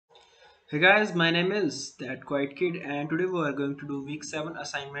Hey guys, my name is That Quiet Kid, and today we are going to do week 7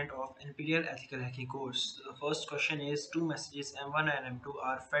 assignment of NPTEL Ethical Hacking course. The first question is two messages M1 and M2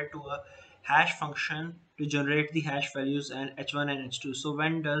 are fed to a hash function to generate the hash values and H1 and H2.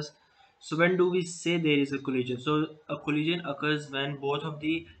 So when do we say there is a collision? So a collision occurs when both of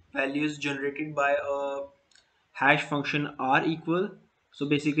the values generated by a hash function are equal. So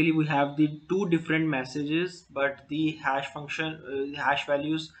basically we have the two different messages, but the hash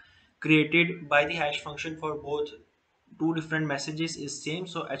values created by the hash function for both two different messages is same.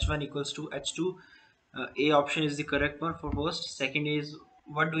 So h1 equals to h2. A option is the correct one for first. Second is,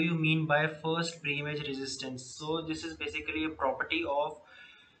 what do you mean by first pre-image resistance? So this is basically a property of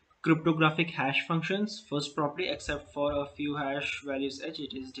cryptographic hash functions. First property, except for a few hash values h,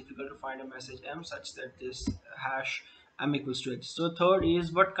 it is difficult to find a message m such that this hash m equals to h. So third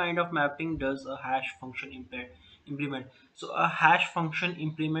is, what kind of mapping does a hash function implement? So a hash function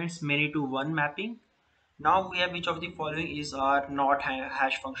implements many to one mapping. Now we have which of the following is are not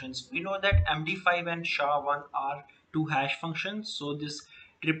hash functions. We know that MD5 and SHA-1 are two hash functions. So this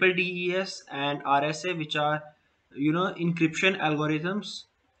triple DES and RSA, which are encryption algorithms,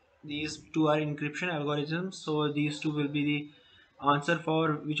 these two are encryption algorithms. So these two will be the answer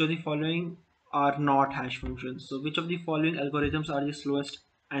for which of the following are not hash functions. So which of the following algorithms are the slowest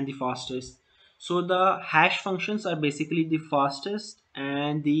and the fastest? So the hash functions are basically the fastest,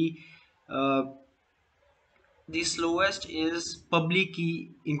 and the slowest is public key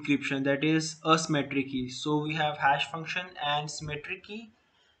encryption, that is asymmetric key. So we have hash function and symmetric key,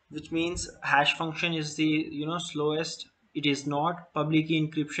 which means hash function is the slowest. It is not. Public key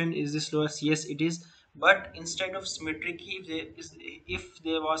encryption is the slowest. Yes, it is. But instead of symmetric key, if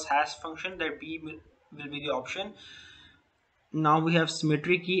there was hash function, that will be the option. Now we have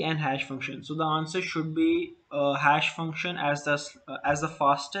symmetric key and hash function. So the answer should be hash function as the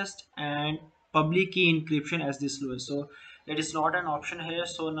fastest, and public key encryption as the slowest. So that is not an option here,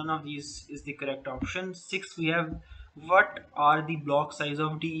 so none of these is the correct option. Six, we have, what are the block size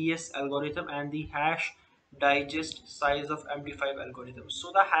of DES algorithm and the hash digest size of MD5 algorithm?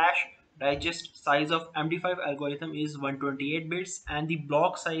 So the hash digest size of MD5 algorithm is 128 bits, and the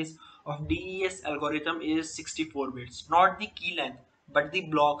block size of DES algorithm is 64 bits. Not the key length, but the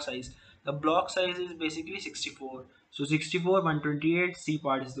block size. The block size is basically 64. So 64, 128, C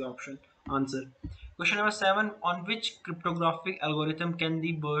part is the option answer. Question number 7, on which cryptographic algorithm can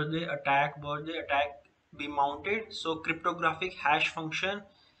the birthday attack be mounted? So cryptographic hash function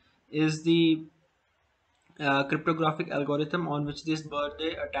is the cryptographic algorithm on which this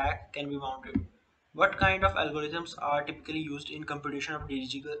birthday attack can be mounted. What kind of algorithms are typically used in computation of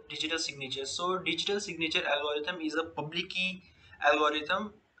digital signatures? So digital signature algorithm is a public key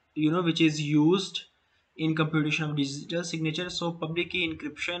algorithm, which is used in computation of digital signature. So public key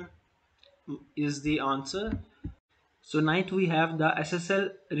encryption is the answer. So ninth, we have the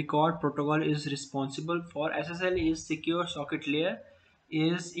SSL record protocol is responsible for. SSL is secure socket layer.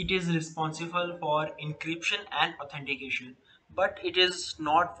 It is responsible for encryption and authentication, but it is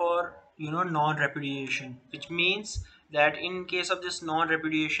not for non-repudiation, which means that in case of this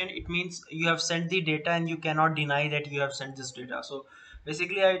non-repudiation, it means you have sent the data and you cannot deny that you have sent this data. So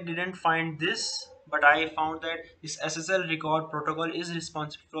basically I didn't find this, but I found that this SSL record protocol is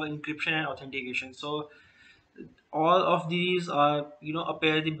responsible for encryption and authentication. So all of these are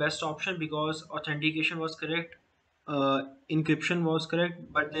appear the best option, because authentication was correct, encryption was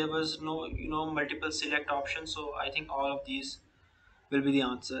correct, but there was no multiple select options. So I think all of these will be the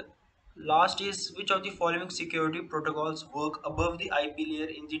answer. Last is, which of the following security protocols work above the IP layer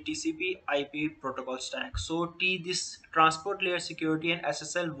in the TCP IP protocol stack? So this transport layer security and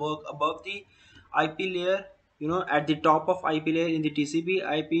SSL work above the IP layer, at the top of IP layer in the TCP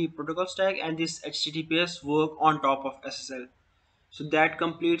IP protocol stack, and this HTTPS work on top of SSL. So that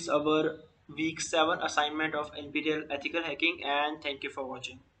completes our week 7 assignment of NPTEL ethical hacking, and thank you for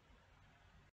watching.